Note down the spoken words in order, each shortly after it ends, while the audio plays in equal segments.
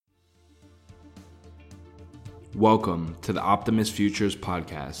Welcome to the Optimist Futures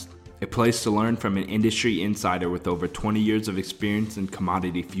Podcast, a place to learn from an industry insider with over 20 years of experience in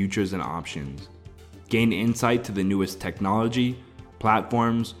commodity futures and options. Gain insight to the newest technology,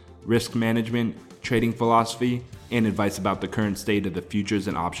 platforms, risk management, trading philosophy, and advice about the current state of the futures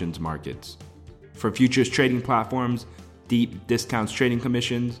and options markets. For futures trading platforms, deep discounts trading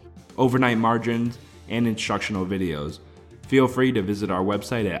commissions, overnight margins, and instructional videos, feel free to visit our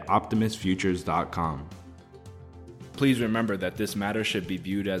website at optimistfutures.com. Please remember that this matter should be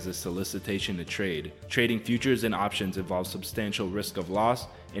viewed as a solicitation to trade. Trading futures and options involves substantial risk of loss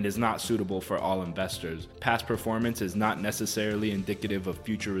and is not suitable for all investors. Past performance is not necessarily indicative of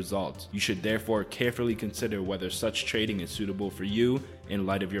future results. You should therefore carefully consider whether such trading is suitable for you in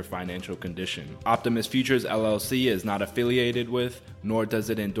light of your financial condition. Optimist Futures LLC is not affiliated with, nor does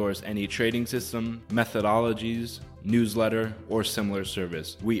it endorse any trading system, methodologies, newsletter, or similar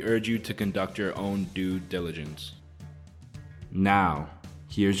service. We urge you to conduct your own due diligence. Now,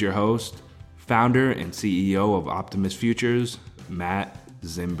 here's your host, founder and CEO of Optimist Futures, Matt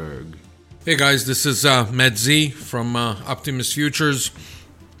Zimberg. Hey guys, this is Matt Z from Optimist Futures.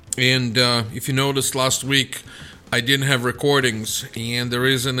 And if you noticed last week, I didn't have recordings. And the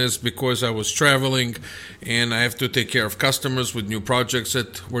reason is because I was traveling and I have to take care of customers with new projects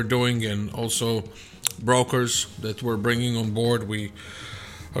that we're doing and also brokers that we're bringing on board. We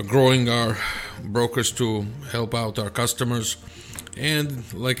are growing our brokers to help out our customers.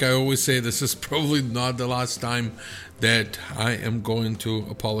 And like I always say, this is probably not the last time that I am going to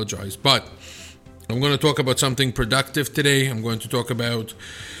apologize. But I'm going to talk about something productive today. I'm going to talk about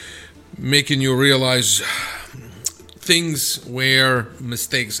making you realize things where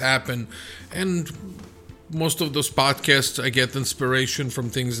mistakes happen. And most of those podcasts, I get inspiration from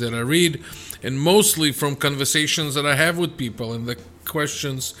things that I read and mostly from conversations that I have with people and the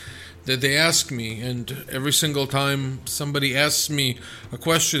questions that they ask me. And every single time somebody asks me a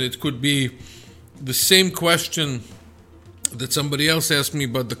question, it could be the same question that somebody else asked me,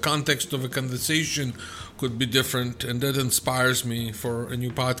 but the context of a conversation could be different, and that inspires me for a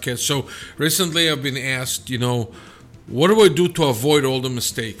new podcast. So recently I've been asked, what do I do to avoid all the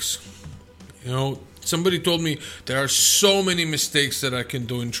mistakes? Somebody told me there are so many mistakes that I can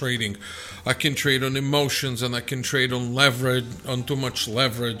do in trading. I can trade on emotions, and I can trade on leverage, on too much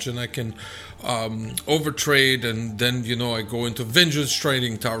leverage, and I can overtrade, and then I go into vengeance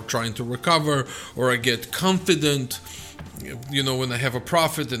trading, trying to recover, or I get confident, when I have a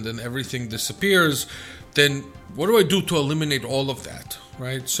profit, and then everything disappears. Then what do I do to eliminate all of that,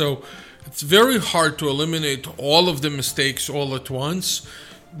 right? So it's very hard to eliminate all of the mistakes all at once,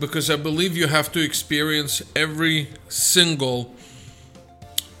 because I believe you have to experience every single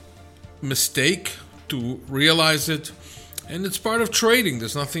mistake to realize it. And it's part of trading.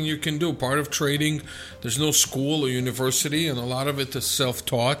 There's nothing you can do. Part of trading, there's no school or university, and a lot of it is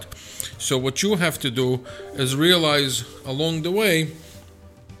self-taught. So what you have to do is realize along the way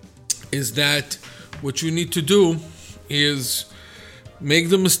is that what you need to do is make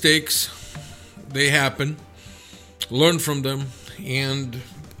the mistakes. They happen. Learn from them and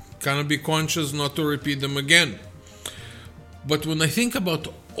kind of be conscious not to repeat them again. But when I think about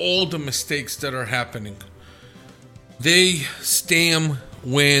all the mistakes that are happening, they stem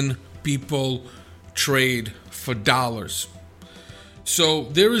when people trade for dollars. So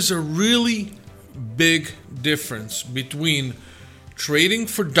there is a really big difference between trading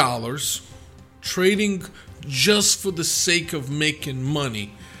for dollars, trading just for the sake of making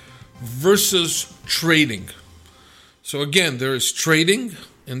money, versus trading. So again, there is trading,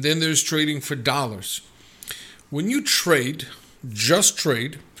 and then there's trading for dollars. When you trade, just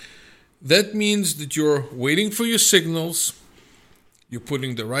trade, that means that you're waiting for your signals, you're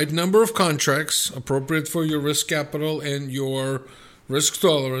putting the right number of contracts appropriate for your risk capital and your risk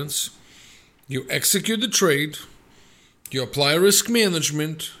tolerance, you execute the trade, you apply risk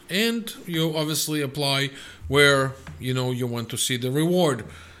management, and you obviously apply where you want to see the reward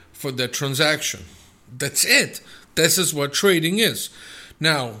for that transaction. That's it. This is what trading is.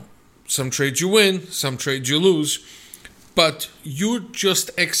 Now, some trades you win, some trades you lose, but you're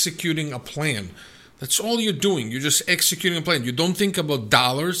just executing a plan. That's all you're doing. You're just executing a plan. You don't think about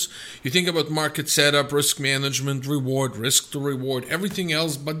dollars. You think about market setup, risk management, reward, risk to reward, everything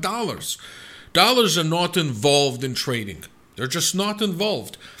else but dollars. Dollars are not involved in trading. They're just not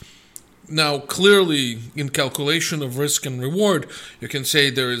involved. Now, clearly, in calculation of risk and reward, you can say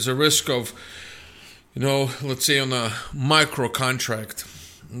there is a risk of, let's say on a micro contract,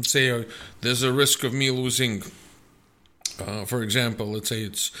 let's say there's a risk of me losing For example, let's say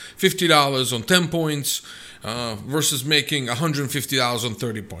it's $50 on 10 points versus making $150 on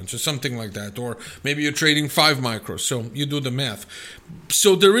 30 points or something like that. Or maybe you're trading 5 micros, so you do the math.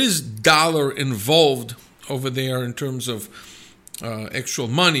 So there is dollar involved over there in terms of actual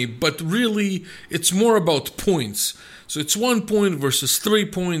money, but really it's more about points. So it's 1 point versus 3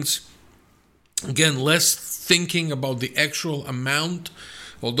 points. Again, less thinking about the actual amount,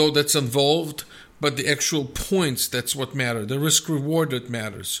 although that's involved, but the actual points, that's what matters. The risk reward that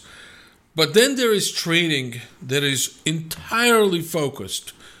matters. But then there is trading that is entirely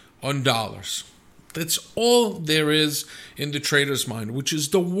focused on dollars. That's all there is in the trader's mind, which is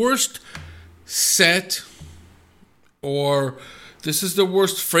the worst set, or this is the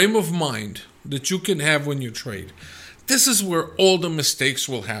worst frame of mind that you can have when you trade. This is where all the mistakes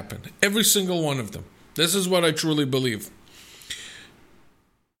will happen. Every single one of them. This is what I truly believe.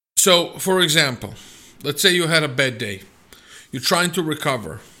 So, for example, let's say you had a bad day. You're trying to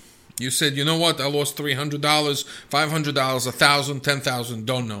recover. You said, you know what, I lost $300, $500, $1,000, $10,000,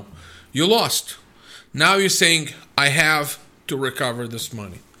 don't know. You lost. Now you're saying, I have to recover this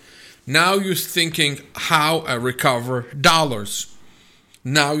money. Now you're thinking how I recover dollars.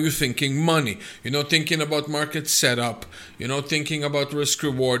 Now you're thinking money. You're not thinking about market setup. You're not thinking about risk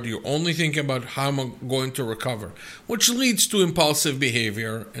reward. You're only thinking about how I'm going to recover, which leads to impulsive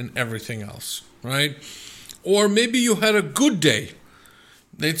behavior and everything else, right? Or maybe you had a good day.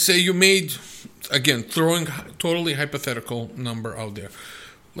 Let's say you made, again, throwing totally hypothetical number out there.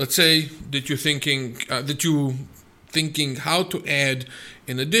 Let's say that you're thinking how to add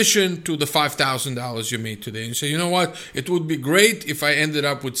in addition to the $5,000 you made today. And you say, you know what? It would be great if I ended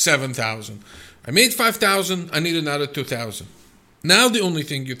up with $7,000. I made $5,000. I need another $2,000. Now the only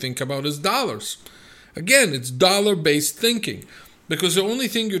thing you think about is dollars. Again, it's dollar-based thinking because the only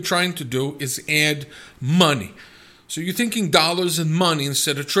thing you're trying to do is add money. So you're thinking dollars and money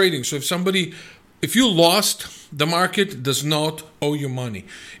instead of trading. So if you lost, the market does not owe you money.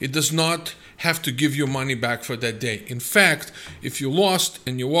 It does not have to give you money back for that day. In fact, if you lost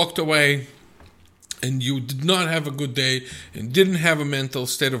and you walked away and you did not have a good day and didn't have a mental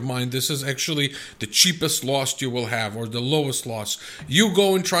state of mind, this is actually the cheapest loss you will have, or the lowest loss. You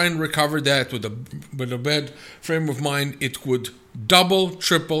go and try and recover that with a bad frame of mind, it would double,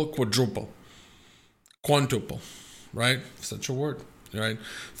 triple, quadruple, quintuple, right? Such a word, right?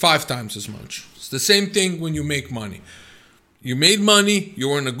 5 times as much. It's the same thing when you make money. You made money, you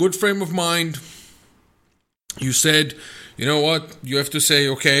were in a good frame of mind. You said, you know what, you have to say,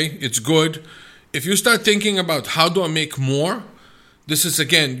 okay, it's good. If you start thinking about how do I make more, this is,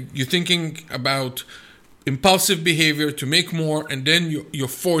 again, you're thinking about impulsive behavior to make more, and then you're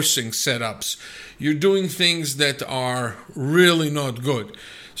forcing setups. You're doing things that are really not good.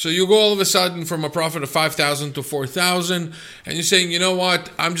 So you go all of a sudden from a profit of $5,000 to $4,000, and you're saying, you know what,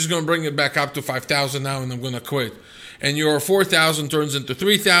 I'm just going to bring it back up to $5,000 now, and I'm going to quit. And your $4,000 turns into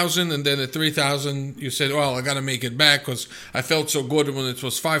 $3,000, and then at $3,000 you said, well, I got to make it back because I felt so good when it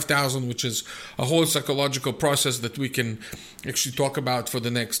was $5,000, which is a whole psychological process that we can actually talk about for the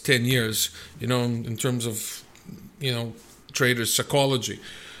next 10 years, in terms of, traders' psychology.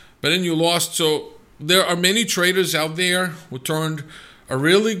 But then you lost. So there are many traders out there who turned a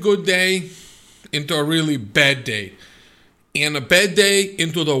really good day into a really bad day, and a bad day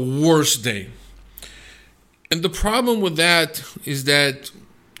into the worst day. And the problem with that is that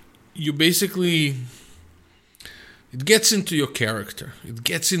you basically, it gets into your character. It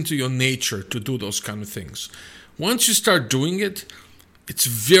gets into your nature to do those kind of things. Once you start doing it, it's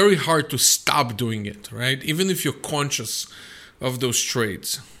very hard to stop doing it, right? Even if you're conscious of those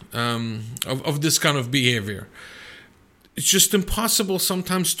traits, of this kind of behavior. It's just impossible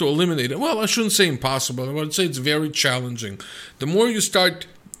sometimes to eliminate it. Well, I shouldn't say impossible. I would say it's very challenging. The more you start,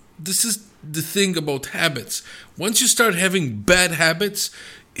 this is the thing about habits. Once you start having bad habits,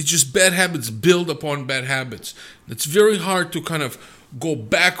 it's just bad habits build upon bad habits. It's very hard to kind of go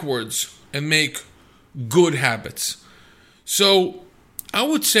backwards and make good habits. So I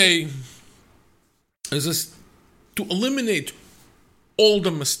would say to eliminate all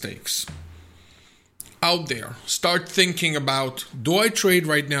the mistakes out there, start thinking about, do I trade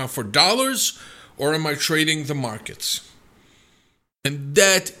right now for dollars or am I trading the markets? And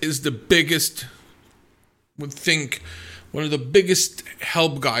that is the biggest, one of the biggest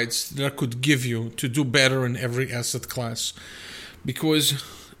help guides that I could give you to do better in every asset class. Because,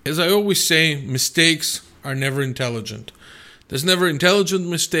 as I always say, mistakes are never intelligent. There's never intelligent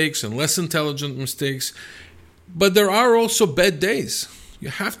mistakes and less intelligent mistakes. But there are also bad days. You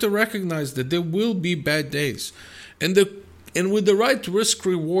have to recognize that there will be bad days. And with the right risk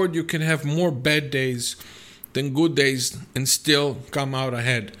reward, you can have more bad days than good days and still come out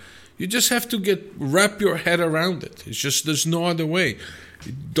ahead. You just have to wrap your head around it. It's just, there's no other way.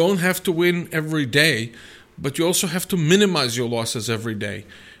 You don't have to win every day, but you also have to minimize your losses every day.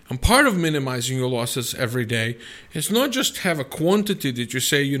 And part of minimizing your losses every day is not just have a quantity that you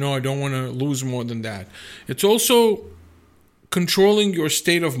say, I don't want to lose more than that. It's also controlling your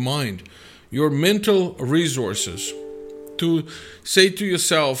state of mind, your mental resources, to say to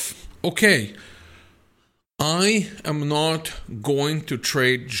yourself, okay, I am not going to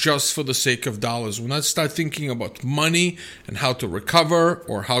trade just for the sake of dollars. When I start thinking about money and how to recover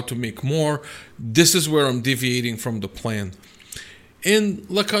or how to make more, this is where I'm deviating from the plan. And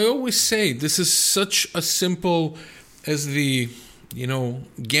like I always say, this is such a simple as the,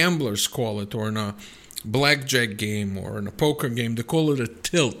 gamblers call it, or in a blackjack game or in a poker game, they call it a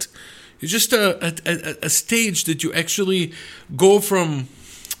tilt. It's just a stage that you actually go from,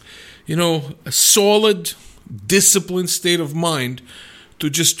 a solid, disciplined state of mind to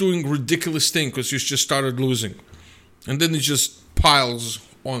just doing ridiculous things because you just started losing. And then it just piles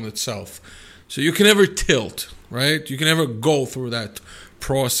on itself. So you can never tilt, right? You can never go through that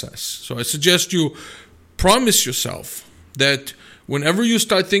process. So I suggest you promise yourself that whenever you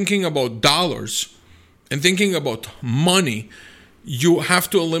start thinking about dollars and thinking about money, you have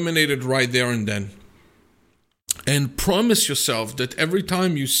to eliminate it right there and then. And promise yourself that every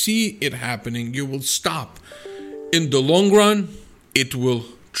time you see it happening, you will stop. In the long run, it will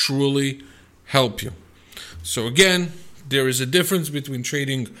truly help you. So again, there is a difference between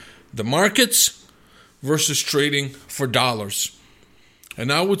trading the markets versus trading for dollars.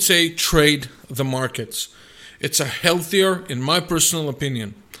 And I would say trade the markets. It's a healthier, in my personal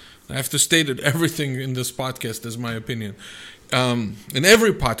opinion. I have to state that everything in this podcast is my opinion. In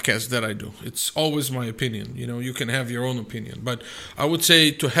every podcast that I do, it's always my opinion. You can have your own opinion. But I would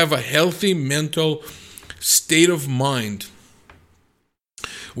say to have a healthy mental state of mind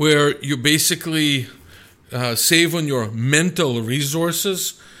where you basically save on your mental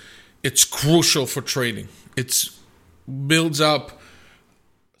resources, it's crucial for trading. It builds up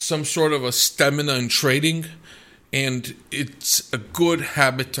some sort of a stamina in trading, and it's a good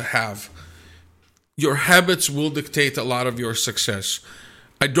habit to have. Your habits will dictate a lot of your success.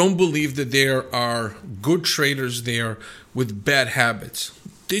 I don't believe that there are good traders there with bad habits.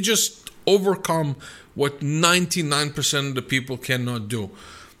 They just overcome what 99% of the people cannot do.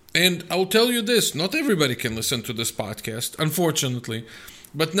 And I'll tell you this, not everybody can listen to this podcast, unfortunately.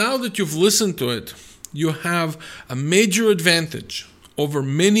 But now that you've listened to it, you have a major advantage over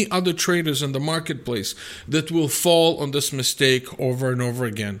many other traders in the marketplace that will fall on this mistake over and over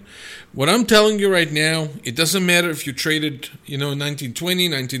again. What I'm telling you right now, it doesn't matter if you traded, 1920,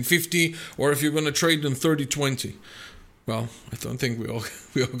 1950, or if you're going to trade in 3020. Well, I don't think we all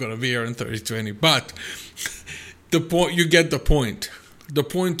going to be here in 3020, but the point, you get the point. The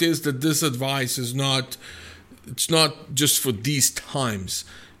point is that this advice is not just for these times.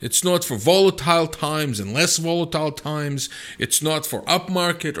 It's not for volatile times and less volatile times. It's not for up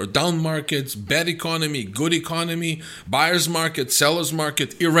market or down markets, bad economy, good economy, buyer's market, seller's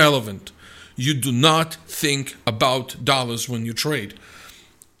market, irrelevant. You do not think about dollars when you trade.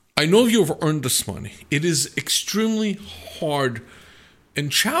 I know you've earned this money. It is extremely hard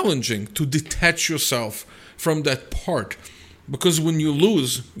and challenging to detach yourself from that part, because when you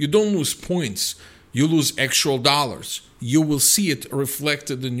lose, you don't lose points. You lose actual dollars. You will see it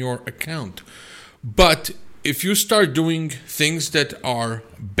reflected in your account. But if you start doing things that are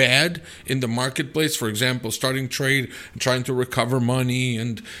bad in the marketplace, for example, starting trade and trying to recover money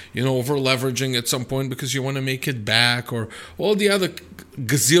and, over leveraging at some point because you want to make it back, or all the other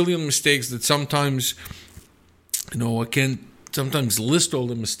gazillion mistakes that sometimes, I can't sometimes list all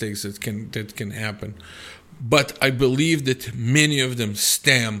the mistakes that can happen. But I believe that many of them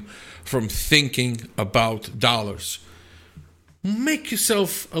stem from thinking about dollars. Make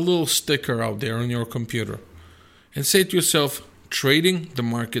yourself a little sticker out there on your computer and say to yourself, trading the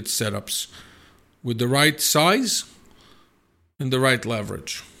market setups with the right size and the right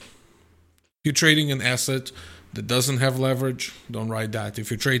leverage. If you're trading an asset that doesn't have leverage, don't write that. If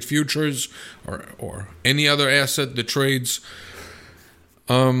you trade futures or any other asset that trades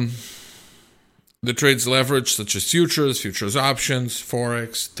leverage, such as futures options,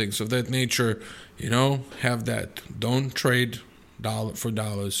 forex, things of that nature, have that. Don't trade for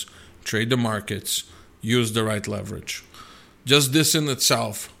dollars. Trade the markets. Use the right leverage. Just this in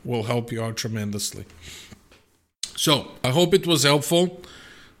itself will help you out tremendously. So, I hope it was helpful.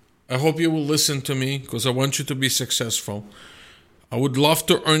 I hope you will listen to me because I want you to be successful. I would love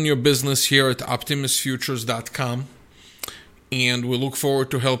to earn your business here at OptimusFutures.com. and we look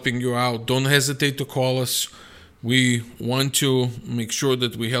forward to helping you out. Don't hesitate to call us. We want to make sure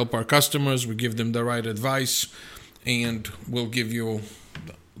that we help our customers, we give them the right advice, and we'll give you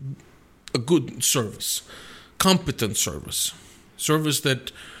a good service, competent service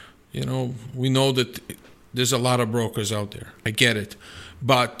that, we know that there's a lot of brokers out there. I get it.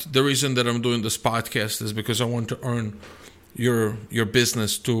 But the reason that I'm doing this podcast is because I want to earn your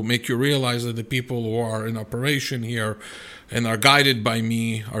business, to make you realize that the people who are in operation here and are guided by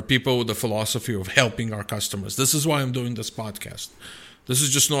me are people with the philosophy of helping our customers. This is why I'm doing this podcast. This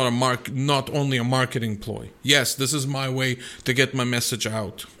is just not only a marketing ploy. Yes, this is my way to get my message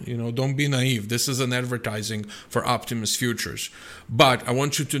out. Don't be naive. This is an advertising for Optimus Futures. But I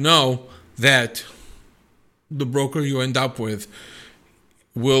want you to know that the broker you end up with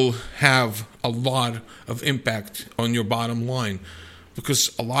will have a lot of impact on your bottom line,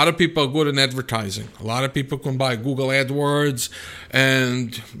 because a lot of people are good in advertising. A lot of people can buy Google AdWords,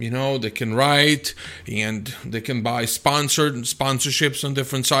 and they can write, and they can buy sponsorships on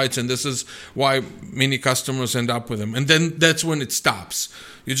different sites, and this is why many customers end up with them. And then that's when it stops.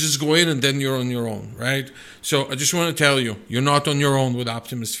 You just go in and then you're on your own, right? So I just want to tell you, you're not on your own with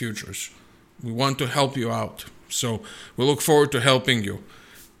Optimus Futures. We want to help you out. So we look forward to helping you.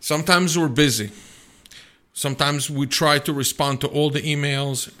 Sometimes we're busy. Sometimes we try to respond to all the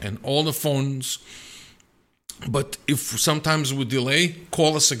emails and all the phones. But if sometimes we delay,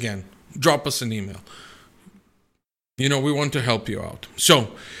 call us again. Drop us an email. We want to help you out.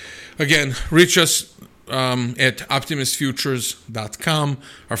 So, again, reach us at optimusfutures.com.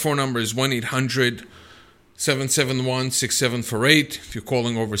 Our phone number is 1-800-771-6748. If you're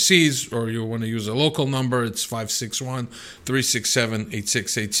calling overseas or you want to use a local number, it's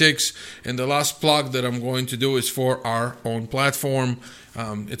 561-367-8686. And the last plug that I'm going to do is for our own platform.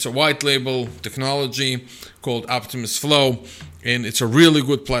 It's a white label technology called Optimus Flow, and it's a really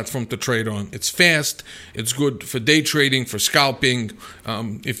good platform to trade on. It's fast. It's good for day trading, for scalping.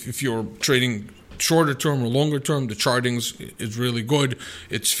 If you're trading shorter term or longer term, the charting is really good.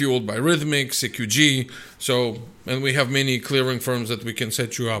 It's fueled by Rhythmic, CQG. And we have many clearing firms that we can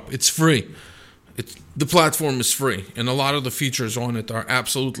set you up. It's free. The platform is free, and a lot of the features on it are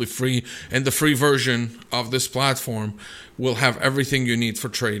absolutely free. And the free version of this platform will have everything you need for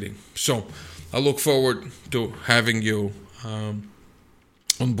trading. So I look forward to having you on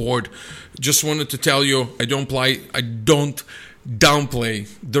board. Just wanted to tell you, I don't downplay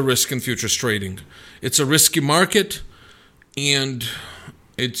the risk in futures trading. It's a risky market, and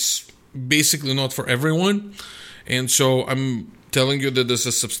it's basically not for everyone. And so I'm telling you that there's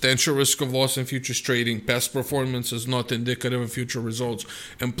a substantial risk of loss in futures trading. Past performance is not indicative of future results.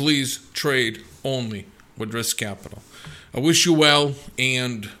 And please trade only with risk capital. I wish you well,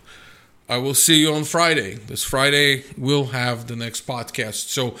 and I will see you on Friday. This Friday we'll have the next podcast.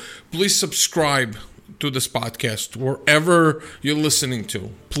 So please subscribe to this podcast wherever you're listening to.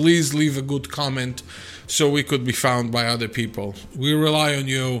 Please leave a good comment so we could be found by other people. We rely on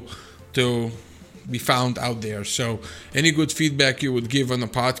you to be found out there. So any good feedback you would give on the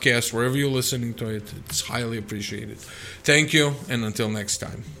podcast, wherever you're listening to it, it's highly appreciated. Thank you, and until next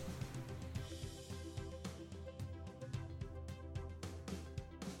time.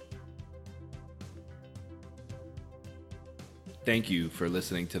 Thank you for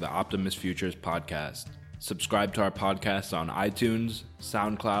listening to the Optimus Futures podcast. Subscribe to our podcast on iTunes,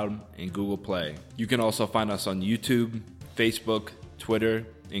 SoundCloud, and Google Play. You can also find us on YouTube, Facebook, Twitter,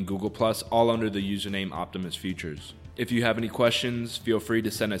 and Google+, all under the username Optimus Futures. If you have any questions, feel free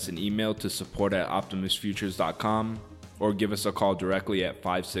to send us an email to support@optimusfutures.com or give us a call directly at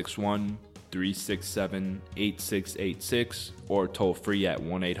 561-367-8686 or toll free at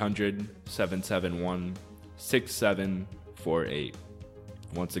 1-800-771-6748.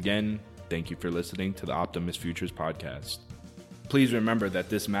 Once again, thank you for listening to the Optimus Futures podcast. Please remember that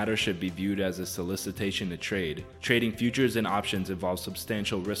this matter should be viewed as a solicitation to trade. Trading futures and options involves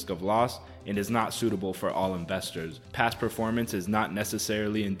substantial risk of loss and is not suitable for all investors. Past performance is not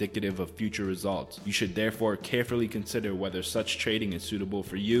necessarily indicative of future results. You should therefore carefully consider whether such trading is suitable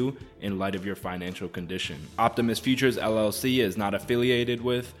for you in light of your financial condition. Optimus Futures LLC is not affiliated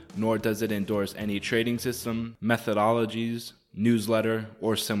with, nor does it endorse any trading system, methodologies, newsletter,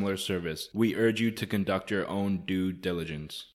 or similar service. We urge you to conduct your own due diligence.